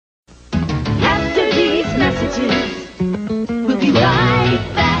messages. We'll be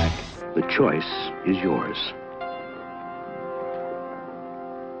right back. The choice is yours.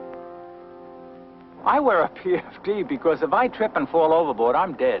 I wear a PFD because if I trip and fall overboard,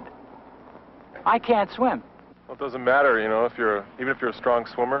 I'm dead. I can't swim. Well, it doesn't matter, you know, even if you're a strong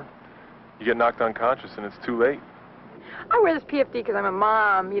swimmer, you get knocked unconscious and it's too late. I wear this PFD because I'm a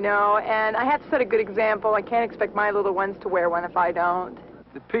mom, you know, and I have to set a good example. I can't expect my little ones to wear one if I don't.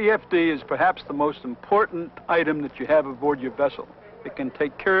 The PFD is perhaps the most important item that you have aboard your vessel. It can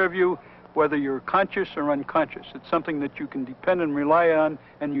take care of you whether you're conscious or unconscious. It's something that you can depend and rely on,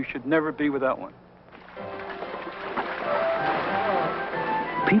 and you should never be without one.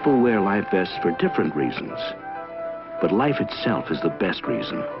 People wear life vests for different reasons, but life itself is the best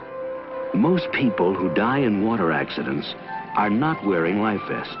reason. Most people who die in water accidents are not wearing life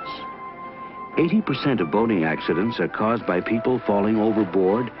vests. 80% of boating accidents are caused by people falling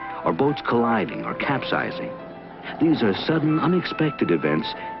overboard or boats colliding or capsizing. These are sudden, unexpected events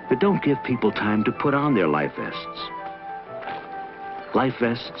that don't give people time to put on their life vests. Life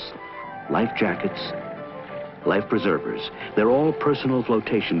vests, life jackets, life preservers, they're all personal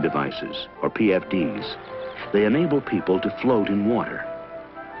flotation devices, or PFDs. They enable people to float in water.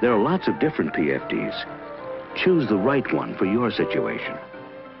 There are lots of different PFDs. Choose the right one for your situation.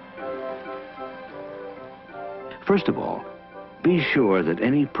 First of all, be sure that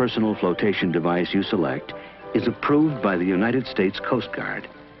any personal flotation device you select is approved by the United States Coast Guard.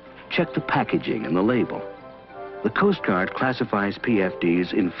 Check the packaging and the label. The Coast Guard classifies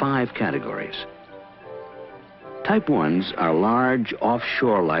PFDs in 5 categories. Type 1s are large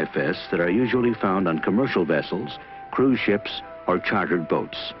offshore life vests that are usually found on commercial vessels, cruise ships, or chartered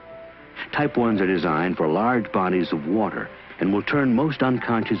boats. Type 1s are designed for large bodies of water and will turn most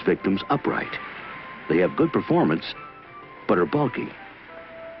unconscious victims upright. They have good performance, but are bulky.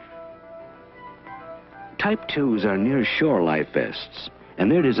 Type 2s are near-shore life vests,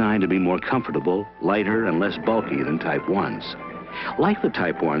 and they're designed to be more comfortable, lighter, and less bulky than Type 1s. Like the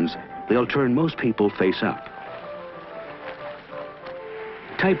Type 1s, they'll turn most people face up.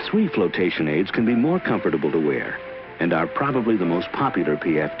 Type 3 flotation aids can be more comfortable to wear and are probably the most popular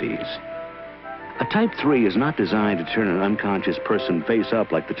PFDs. A Type 3 is not designed to turn an unconscious person face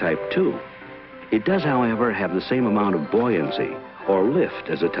up like the Type 2. It does, however, have the same amount of buoyancy, or lift,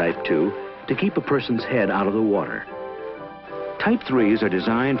 as a Type 2 to keep a person's head out of the water. Type 3s are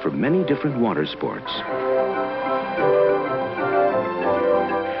designed for many different water sports.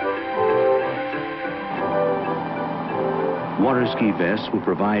 Water ski vests will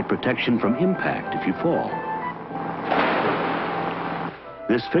provide protection from impact if you fall.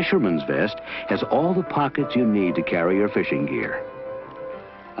 This fisherman's vest has all the pockets you need to carry your fishing gear.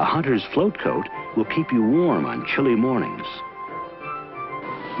 A hunter's float coat will keep you warm on chilly mornings.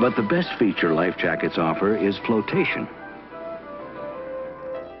 But the best feature life jackets offer is flotation.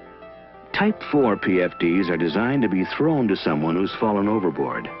 Type 4 PFDs are designed to be thrown to someone who's fallen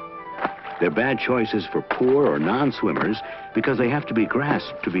overboard. They're bad choices for poor or non-swimmers because they have to be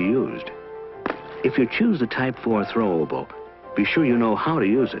grasped to be used. If you choose the Type 4 throwable, be sure you know how to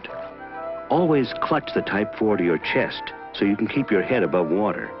use it. Always clutch the Type 4 to your chest so you can keep your head above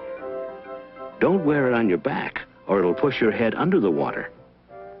water. Don't wear it on your back or it'll push your head under the water.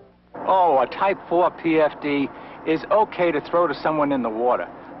 Oh, a Type 4 PFD is okay to throw to someone in the water,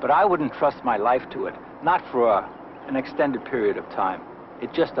 but I wouldn't trust my life to it, not for an extended period of time.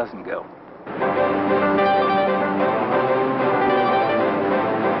 It just doesn't go.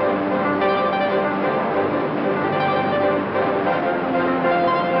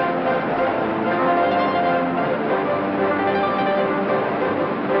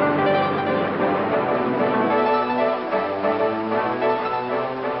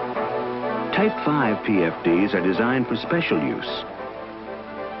 Type 5 PFDs are designed for special use.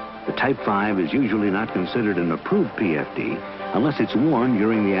 The Type 5 is usually not considered an approved PFD unless it's worn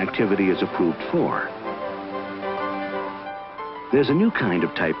during the activity it's approved for. There's a new kind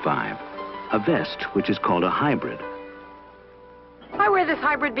of Type 5, a vest which is called a hybrid. I wear this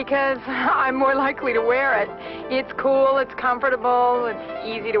hybrid because I'm more likely to wear it. It's cool, it's comfortable, it's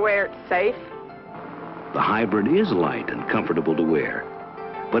easy to wear, it's safe. The hybrid is light and comfortable to wear,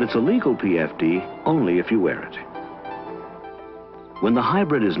 but it's a legal PFD only if you wear it. When the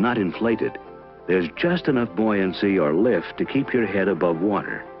hybrid is not inflated, there's just enough buoyancy or lift to keep your head above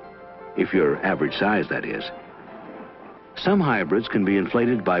water, if you're average size, that is. Some hybrids can be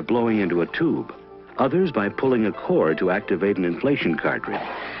inflated by blowing into a tube, others by pulling a cord to activate an inflation cartridge.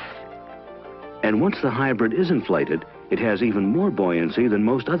 And once the hybrid is inflated, it has even more buoyancy than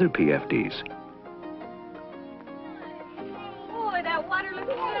most other PFDs. Boy, that water looks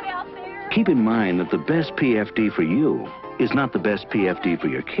good out there. Keep in mind that the best PFD for you is not the best PFD for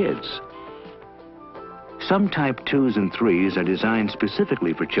your kids. Some Type 2s and 3s are designed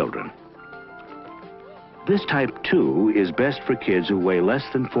specifically for children. This Type 2 is best for kids who weigh less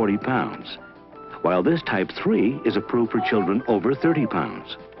than 40 pounds, while this Type 3 is approved for children over 30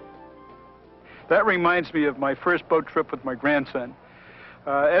 pounds. That reminds me of my first boat trip with my grandson.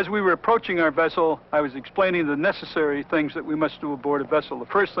 As we were approaching our vessel, I was explaining the necessary things that we must do aboard a vessel. The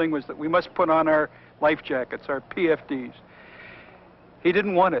first thing was that we must put on our life jackets, our PFDs. He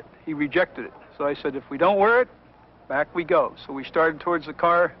didn't want it. He rejected it. So I said, if we don't wear it, back we go. So we started towards the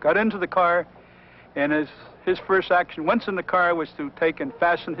car, got into the car, and his first action once in the car was to take and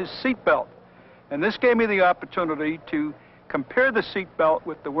fasten his seatbelt. And this gave me the opportunity to compare the seatbelt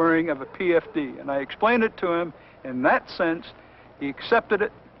with the wearing of a PFD. And I explained it to him in that sense. He accepted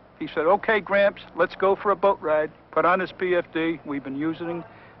it. He said, okay, Gramps, let's go for a boat ride. Put on his PFD. We've been using them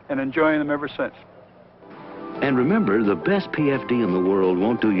and enjoying them ever since. And remember, the best PFD in the world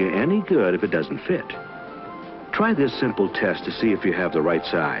won't do you any good if it doesn't fit. Try this simple test to see if you have the right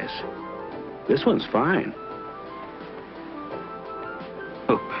size. This one's fine.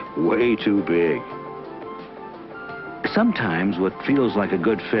 Oh, way too big. Sometimes what feels like a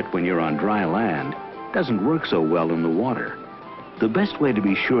good fit when you're on dry land doesn't work so well in the water. The best way to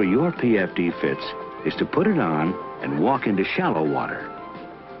be sure your PFD fits is to put it on and walk into shallow water.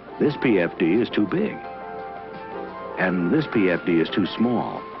 This PFD is too big. And this PFD is too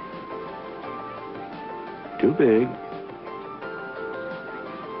small. Too big.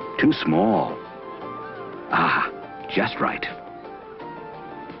 Too small. Ah, just right.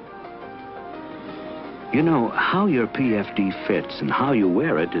 You know, how your PFD fits and how you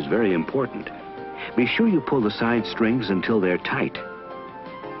wear it is very important. Be sure you pull the side strings until they're tight.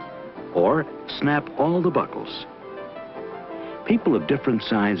 Or snap all the buckles. People of different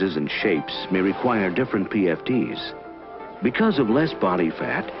sizes and shapes may require different PFDs. Because of less body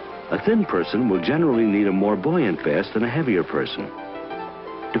fat, a thin person will generally need a more buoyant vest than a heavier person.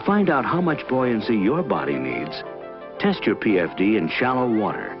 To find out how much buoyancy your body needs, test your PFD in shallow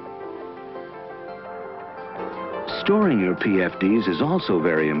water. Storing your PFDs is also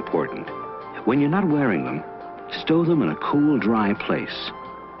very important. When you're not wearing them, stow them in a cool, dry place.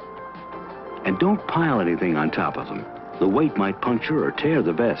 And don't pile anything on top of them. The weight might puncture or tear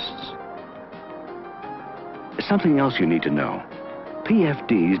the vests. Something else you need to know.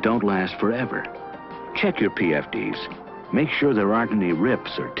 PFDs don't last forever. Check your PFDs. Make sure there aren't any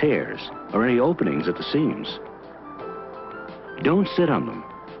rips or tears or any openings at the seams. Don't sit on them.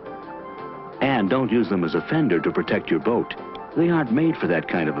 And don't use them as a fender to protect your boat. They aren't made for that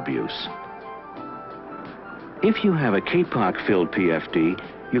kind of abuse. If you have a kapok-filled PFD,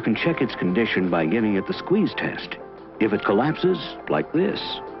 you can check its condition by giving it the squeeze test. If it collapses, like this,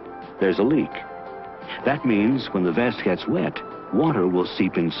 there's a leak. That means when the vest gets wet, water will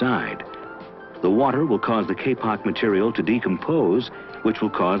seep inside. The water will cause the kapok material to decompose, which will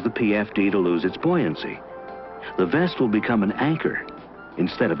cause the PFD to lose its buoyancy. The vest will become an anchor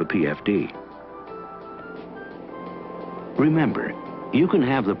instead of a PFD. Remember, you can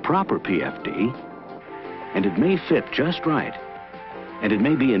have the proper PFD, and it may fit just right, and it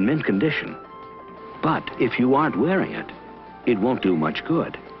may be in mint condition. But if you aren't wearing it, it won't do much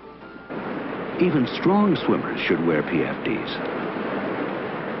good. Even strong swimmers should wear PFDs.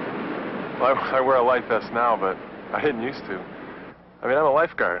 Well, I wear a life vest now, but I didn't used to. I mean, I'm a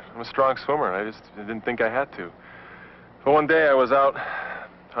lifeguard. I'm a strong swimmer. I just didn't think I had to. But one day I was out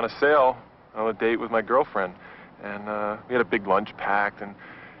on a sail on a date with my girlfriend, and we had a big lunch packed, and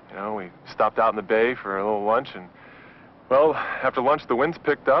you know, we stopped out in the bay for a little lunch, and well, after lunch the winds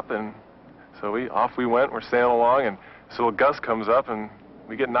picked up, and so off we went. We're sailing along, and this little gust comes up, and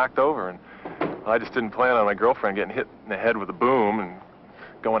we get knocked over, and I just didn't plan on my girlfriend getting hit in the head with a boom and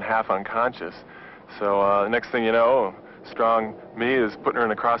going half unconscious. So the next thing you know, strong me is putting her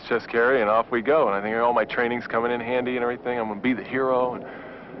in a cross-chest carry, and off we go. And I think all my training's coming in handy and everything. I'm gonna be the hero. And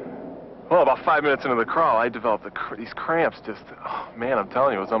well, about 5 minutes into the crawl, I developed these cramps. Just, oh man, I'm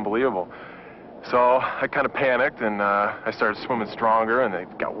telling you, it was unbelievable. So I kind of panicked, and I started swimming stronger, and they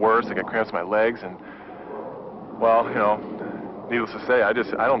got worse. I got cramps in my legs, and well, you know, needless to say, I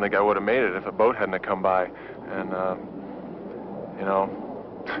don't think I would have made it if a boat hadn't have come by. And you know,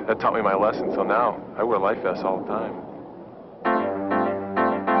 that taught me my lesson. So now I wear life vests all the time.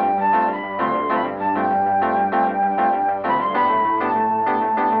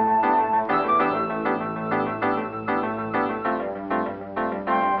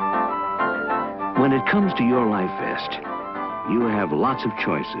 When it comes to your life vest, you have lots of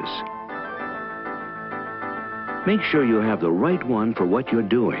choices. Make sure you have the right one for what you're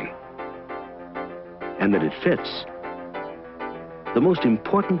doing. and that it fits. The most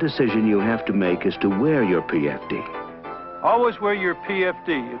important decision you have to make is to wear your PFD. Always wear your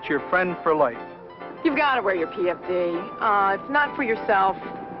PFD. It's your friend for life. You've got to wear your PFD. It's not for yourself.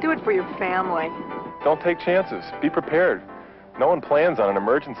 Do it for your family. Don't take chances. Be prepared. No one plans on an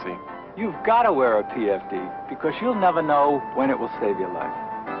emergency. You've got to wear a PFD because you'll never know when it will save your life.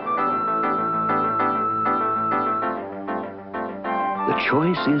 The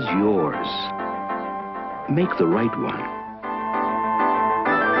choice is yours. Make the right one.